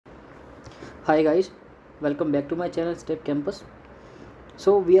Hi guys, welcome back to my channel Step Campus.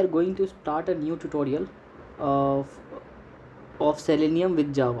 So we are going to start a new tutorial of Selenium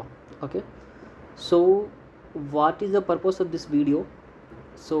with Java. Okay, so what is the purpose of this video?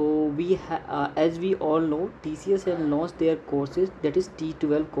 So as we all know, TCS has launched their courses, that is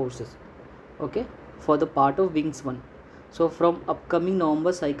T12 courses. Okay, for the part of Wings 1. So from upcoming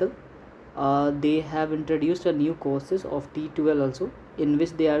November cycle, they have introduced a new courses of T12 also, in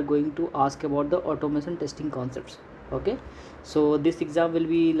which they are going to ask about the automation testing concepts. Okay, so this exam will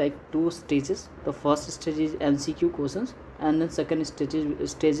be like two stages. The first stage is MCQ questions, and then second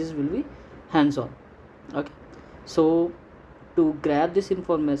stages will be hands-on. Okay, so to grab this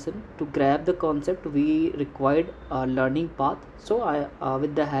information, to grab the concept, we required a learning path. So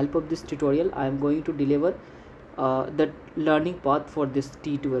with the help of this tutorial, I am going to deliver the learning path for this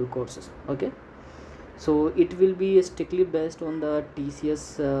T12 courses. Okay, so it will be strictly based on the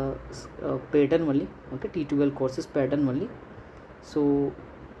TCS pattern only. Okay, T12 courses pattern only. So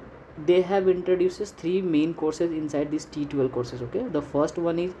they have introduced three main courses inside these T12 courses. Okay, the first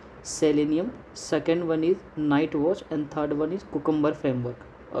one is Selenium, second one is Night Watch, and third one is Cucumber framework.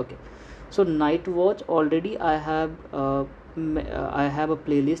 Okay, so Night Watch already I have a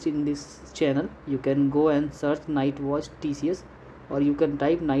playlist in this channel. You can go and search Night Watch TCS, or you can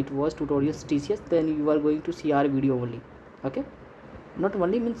type Night Watch tutorials TCS, then you are going to see our video only. Okay, not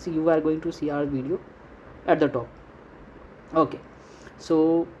only means you are going to see our video at the top. Okay,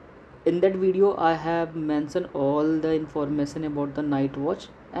 so in that video I have mentioned all the information about the Night Watch,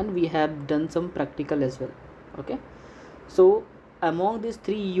 and we have done some practical as well. Okay, so among these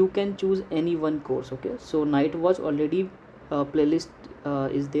three you can choose any one course. Okay, so Night Watch already playlist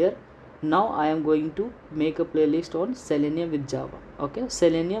is there. Now I am going to make a playlist on Selenium with Java. Okay,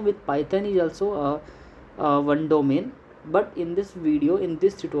 Selenium with Python is also one domain, but in this video, in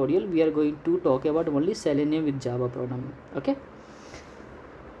this tutorial, we are going to talk about only Selenium with Java programming. Okay,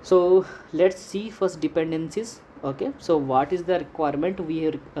 so let's see first dependencies. Okay, so what is the requirement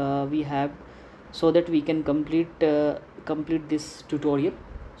we have so that we can complete this tutorial.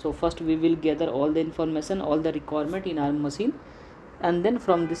 So first we will gather all the information, all the requirement in our machine, and then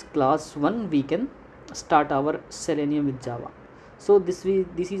from this class 1 we can start our Selenium with Java. So this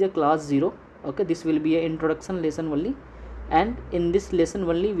is a class 0. Okay, this will be an introduction lesson only, and in this lesson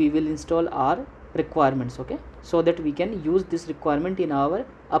only we will install our requirements. Okay, so that we can use this requirement in our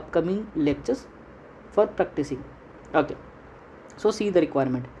upcoming lectures for practicing. Okay, so see the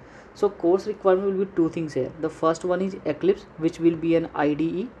requirement. So course requirement will be two things here. The first one is Eclipse, which will be an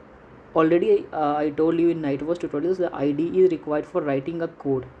IDE. Already I told you in Night Watch tutorials, the IDE is required for writing a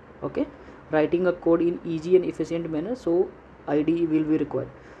code. Okay, writing a code in easy and efficient manner, so IDE will be required.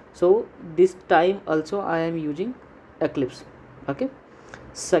 So this time also I am using Eclipse. Okay,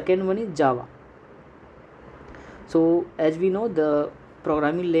 second one is Java. So as we know, the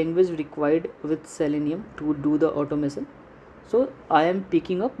programming language required with Selenium to do the automation, so I am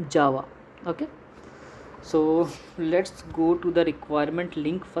picking up Java. Okay, so let's go to the requirement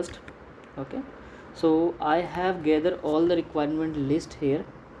link first. Okay, so I have gathered all the requirement list here.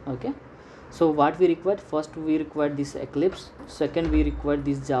 Okay, so what we require: first we require this Eclipse, second we require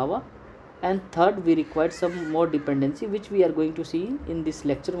this Java, and third we require some more dependency, which we are going to see in this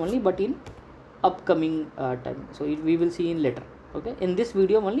lecture only, but in upcoming time. So we will see in later. Okay, in this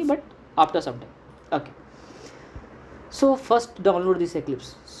video only, but after some time. Okay, so first download this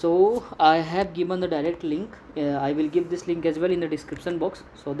Eclipse. So I have given the direct link. I will give this link as well in the description box,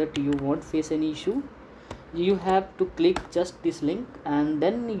 so that you won't face any issue. You have to click just this link, and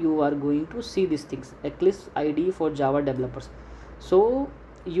then you are going to see these things: Eclipse IDE for Java developers. So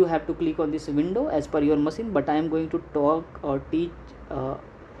you have to click on this window as per your machine, but I am going to talk or teach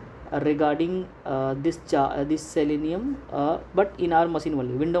regarding this Selenium, but in our machine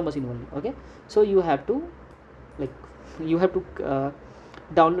only, window machine only. Okay, so you have to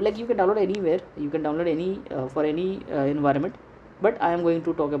download, like you can download anywhere, you can download any for any environment, but I am going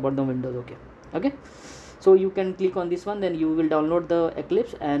to talk about the Windows. Okay, so you can click on this one, then you will download the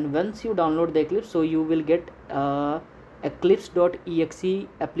Eclipse, and once you download the Eclipse, so you will get eclipse.exe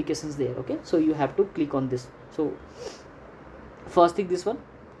applications there. Okay, so you have to click on this. So first thing, this one.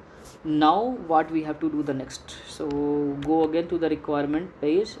 Now what we have to do the next, so go again to the requirement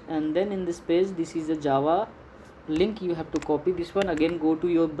page, and then in this page, this is a Java link. You have to copy this one, again go to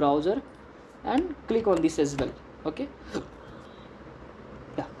your browser and click on this as well. Okay,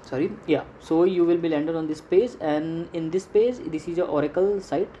 so you will be landed on this page, and in this page, this is a Oracle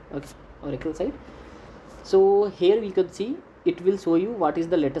site. Okay, Oracle site. So here we can see, it will show you what is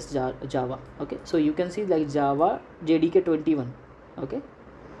the latest Java. Okay, so you can see like Java JDK 21. Okay,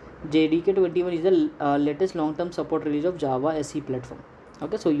 JDK21 is the latest long-term support release of Java SE platform.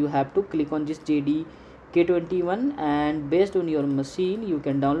 Okay, so you have to click on this JDK21, and based on your machine you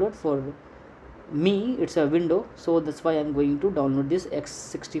can download. For me it's a window, so that's why I'm going to download this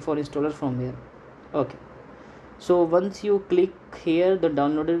x64 installer from here. Okay, so once you click here, the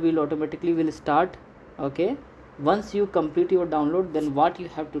downloader will automatically start. Okay, once you complete your download, then what you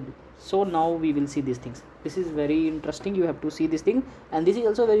have to do? So now we will see these things. This is very interesting, you have to see this thing, and this is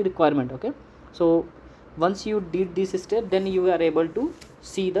also very requirement. Okay, so once you did this step, then you are able to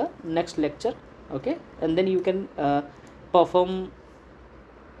see the next lecture. Okay, and then you can perform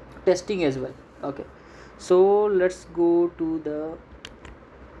testing as well. Okay, so let's go to the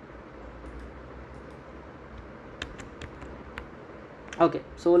okay,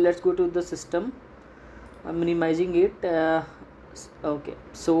 so let's go to the system. I'm minimizing it. Okay,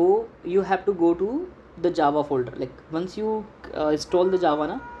 so you have to go to the Java folder. Like once you install the Java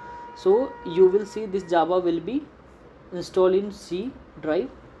na, so you will see this Java will be installed in C drive,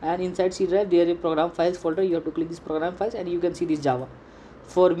 and inside C drive there is a program files folder. You have to click this program files and you can see this Java.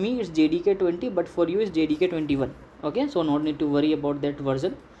 For me it's JDK20, but for you is JDK21. Okay, so not need to worry about that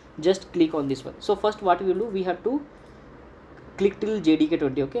version, just click on this one. So first what we will do, we have to click till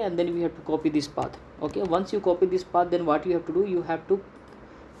JDK20. Okay, and then we have to copy this path. Okay, once you copy this path, then what you have to do, you have to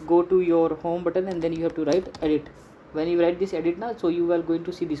go to your home button and then you have to write edit. When you write this edit now, so you are going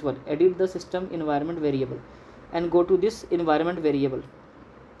to see this one, edit the system environment variable, and go to this environment variable.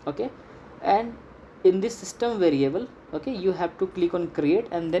 Okay, and in this system variable, okay, you have to click on create,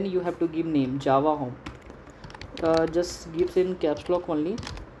 and then you have to give name Java home. Just gives in caps lock only,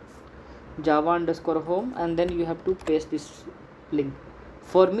 Java_home, and then you have to paste this link.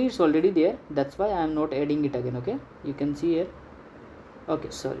 For me it's already there, that's why I am not adding it again. Okay, you can see here. Okay,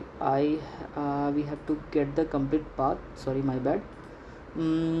 sorry, we have to get the complete path. Sorry, my bad.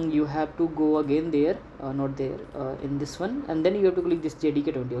 You have to go again there, not there, in this one, and then you have to click this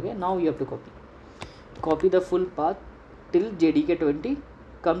JDK20. Okay, now you have to copy the full path till JDK20,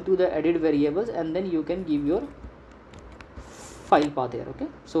 come to the edit variables, and then you can give your file path here. Okay,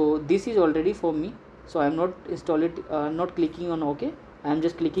 so this is already for me, so I am not install it, not clicking on OK, I am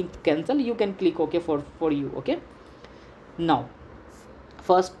just clicking cancel. You can click OK for you. Okay, now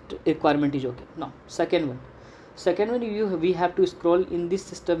first requirement is okay. Now second one we have to scroll in this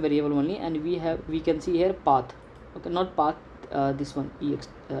system variable only, and we can see here path. Okay, not path, this one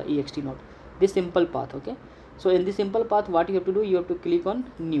ext, not this simple path. Okay, so in this simple path what you have to do, you have to click on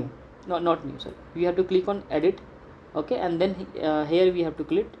new, no, not new, sorry, you have to click on edit. Okay, and then here we have to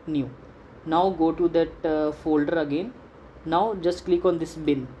click new. Now go to that folder again. Now just click on this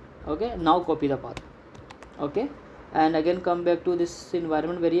bin. Okay, now copy the path. Okay, and again come back to this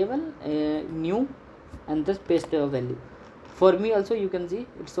environment variable, new, and just paste the value. For me also you can see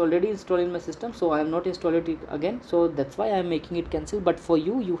it's already installed in my system, so I am not installing it again, so that's why I am making it cancel. But for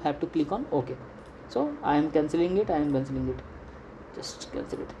you have to click on OK. So I am cancelling it, just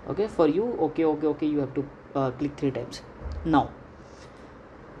cancel it. Okay, for you okay, you have to click 3 times. Now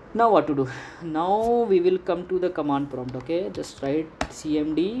what to do? Now we will come to the command prompt. Okay, just write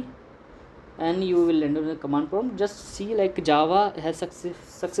cmd and you will enter the command prompt. Just see like Java has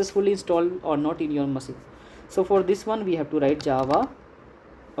successfully installed or not in your machine. So for this one we have to write Java,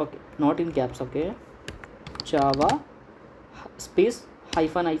 okay, not in caps, okay, Java space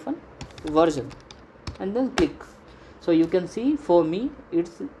hyphen version, and then click. So you can see for me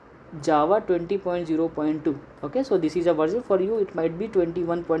it's Java 20.0.2. okay, so this is a version. For you it might be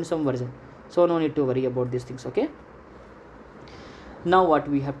 21 point some version, so no need to worry about these things. Okay, now what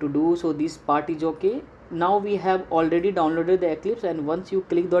we have to do, so this part is okay. Now we have already downloaded the Eclipse, and once you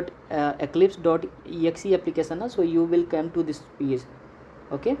click that eclipse.exe application, so you will come to this page.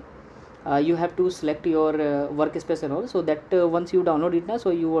 Okay, you have to select your workspace and all, so that once you download it now, so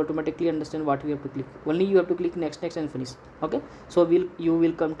you automatically understand what we have to click. Only you have to click next and finish. Okay, so you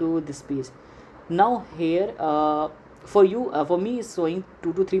will come to this page. Now here for you, for me is showing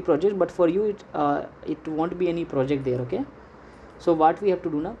 2 to 3 projects, but for you it won't be any project there. Okay, so what we have to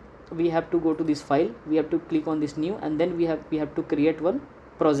do now, we have to go to this file, we have to click on this new, and then we have to create one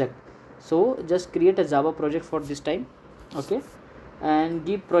project. So just create a Java project for this time. Okay, and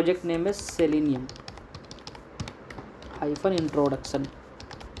give project name as Selenium -introduction.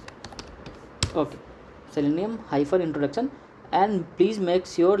 Okay, Selenium -introduction, and please make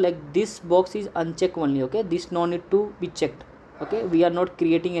sure like this box is unchecked only. Okay, this no need to be checked. Okay, we are not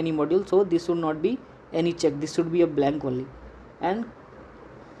creating any module, so this should not be any check, this should be a blank only. And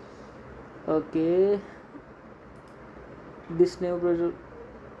okay, this name project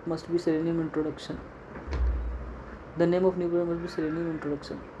must be Selenium introduction. The name of new project must be Selenium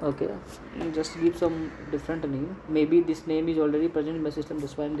introduction. Okay, just give some different name. Maybe this name is already present in my system,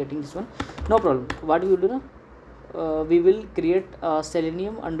 that's why I'm getting this one. No problem. What we will do now, we will create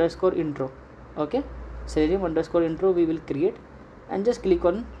Selenium underscore intro. Okay, Selenium underscore intro we will create, and just click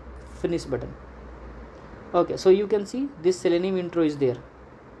on finish button. Okay, so you can see this Selenium intro is there,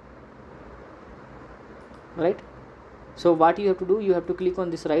 right? So what you have to do, you have to click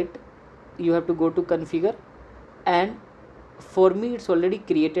on this, right? You have to go to configure, and for me it's already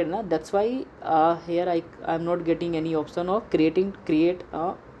created now, that's why here I'm not getting any option of create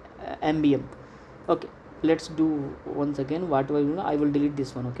mbm. Okay, let's do once again. What do I do now? I will delete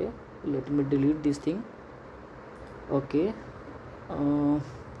this one. Okay, let me delete this thing. Okay,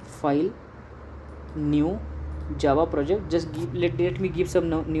 file, new Java project. Just give let me give some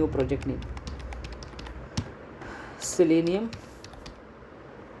new project name, Selenium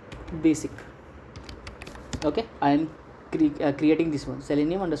basic. Okay, I am creating this one,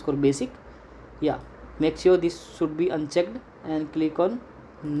 Selenium underscore basic. Yeah, make sure this should be unchecked and click on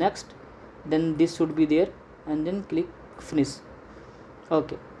next, then this should be there, and then click finish.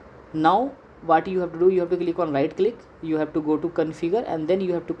 Okay, now what you have to do, you have to click on right click, you have to go to configure, and then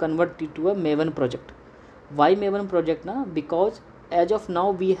you have to convert it to a Maven project. Why Maven project now? Because as of now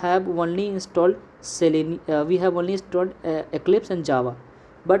we have only installed Selenium, we have only installed Eclipse and Java,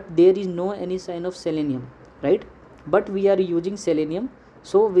 but there is no any sign of Selenium, right? But we are using Selenium,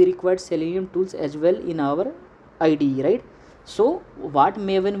 so we require Selenium tools as well in our IDE, right? So what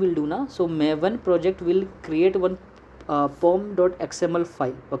Maven will do now, so Maven project will create one pom.xml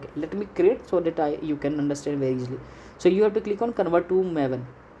file. Okay, let me create so that you can understand very easily. So you have to click on convert to Maven.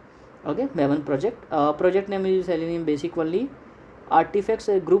 Okay, Maven project, project name is Selenium basic only. Artifacts,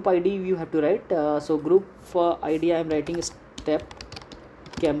 group ID you have to write, so group for ID I am writing step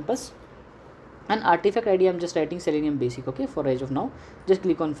campus, and artifact ID I'm just writing Selenium basic. Okay, for as of now, just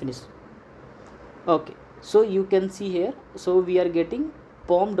click on finish. Okay, so you can see here, so we are getting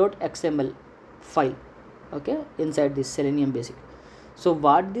pom.xml file, okay, inside this Selenium basic. So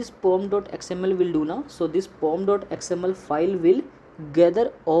what this pom.xml will do now, so this pom.xml file will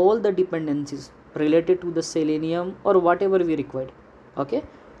gather all the dependencies related to the Selenium or whatever we required, okay,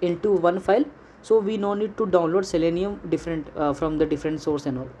 into one file. So we no need to download Selenium different from the different source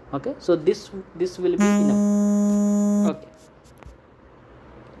and all. Okay, so this will be enough. Okay,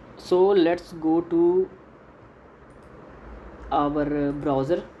 so let's go to our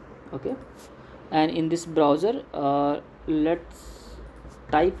browser. Okay, and in this browser let's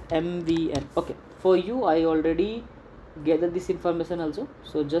type mvn. Okay, for you I already gathered this information also,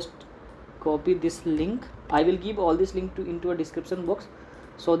 so just copy this link. I will give all this link into a description box,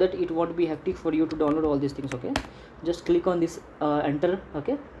 so that it won't be hectic for you to download all these things. Okay, just click on this, enter.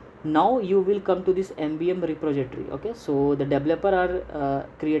 Okay, now you will come to this mbm repository. Okay, so the developer are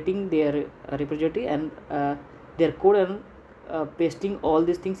creating their repository and their code and pasting all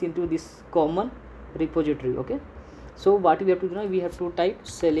these things into this common repository. Okay, so what we have to do now, we have to type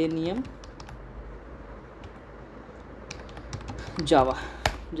Selenium Java.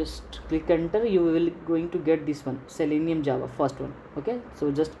 Just click enter, you will going to get this one, Selenium Java, first one. Okay,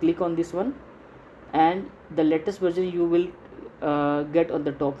 so just click on this one, and the latest version you will get on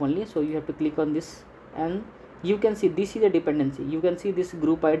the top only. So you have to click on this, and you can see this is a dependency. You can see this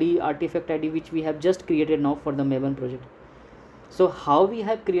group ID, artifact ID, which we have just created now for the Maven project. So how we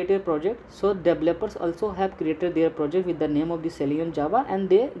have created project, so developers also have created their project with the name of the Selenium Java, and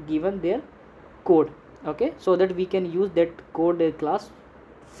they given their code. Okay, so that we can use that code class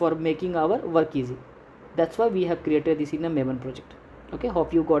for making our work easy. That's why we have created this in a Maven project. Okay,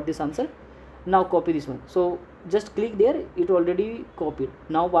 hope you got this answer. Now copy this one, so just click there, it already copied.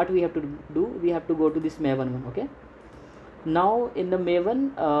 Now what we have to do, we have to go to this Maven one. Okay, now in the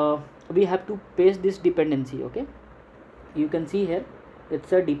Maven we have to paste this dependency. Okay, you can see here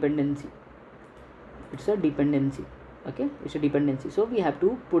it's a dependency, okay, it's a dependency. So we have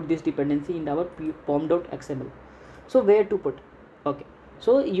to put this dependency in our pom.xml. So where to put? Okay,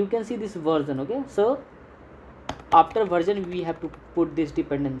 so you can see this version. Okay, so after version we have to put this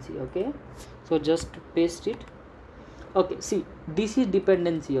dependency. Okay, so just paste it. Okay, see, this is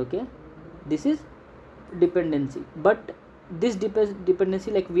dependency. Okay, this is dependency, but this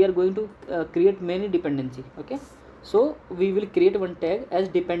dependency, like we are going to create many dependency. Okay, so we will create one tag as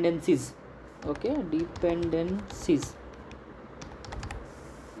dependencies. Okay, dependencies.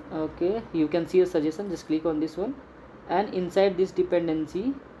 Okay, you can see a suggestion, just click on this one, and inside this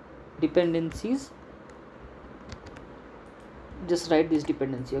dependencies, just write this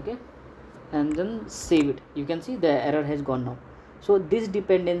dependency. Okay, and then save it. You can see the error has gone now. So this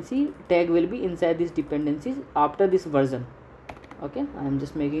dependency tag will be inside these dependencies after this version. Okay, I am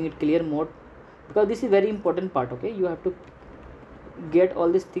just making it clear more because this is very important part. Okay, you have to get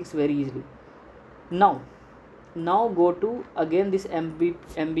all these things very easily. Now go to again this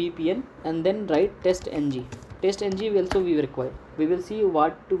mbpn and then write testng. Testng will also be required. We will see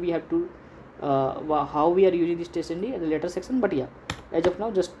what we have to how we are using this testng in the later section, but yeah, as of now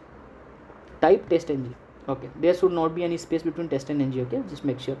just type testng. Okay, there should not be any space between test and ng. Okay, just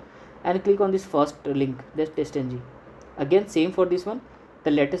make sure and click on this first link, that's testng. Again same for this one,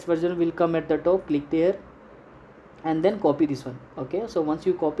 the latest version will come at the top, click there and then copy this one. Okay, so once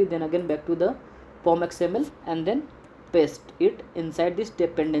you copy, then again back to the pom xml and then paste it inside this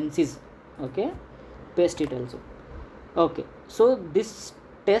dependencies. Okay, paste it also. Okay, so this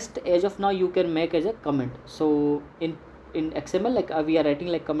test as of now you can make as a comment. So in xml, like we are writing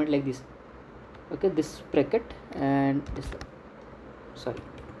like comment like this. Okay, this bracket and this one, sorry,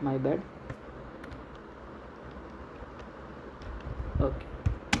 my bad. Okay,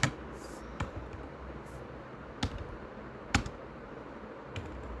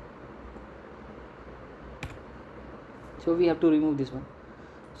 so we have to remove this one.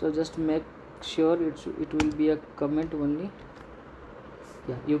 So just make sure it will be a comment only.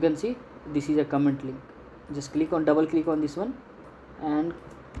 Yeah, you can see this is a comment link. Just click on, double click on this one and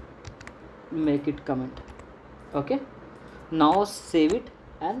make it comment. Okay, now save it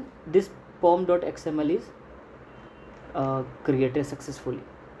and this pom.xml is created successfully.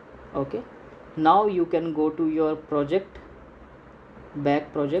 Okay, now you can go to your project,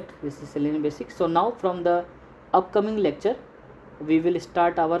 back project. This is Selenium Basics. So now from the upcoming lecture we will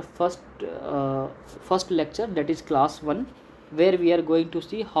start our first lecture, that is class 1, where we are going to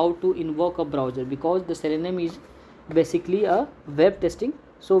see how to invoke a browser, because the Selenium is basically a web testing,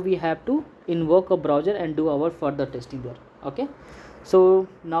 so we have to invoke a browser and do our further testing there. Okay, so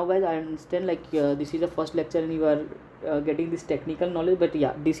now guys, I understand like this is the first lecture and you are getting this technical knowledge, but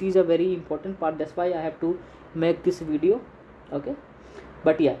yeah, this is a very important part, that's why I have to make this video. Okay,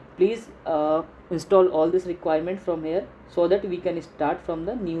 but yeah, please install all this requirement from here so that we can start from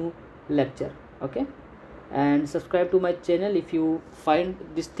the new lecture. Okay, and subscribe to my channel if you find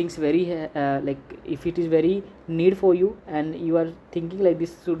these things very like if it is very need for you and you are thinking like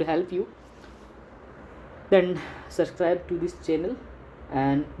this should help you, then subscribe to this channel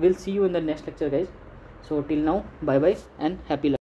and we'll see you in the next lecture guys. So till now, bye bye and happy learning.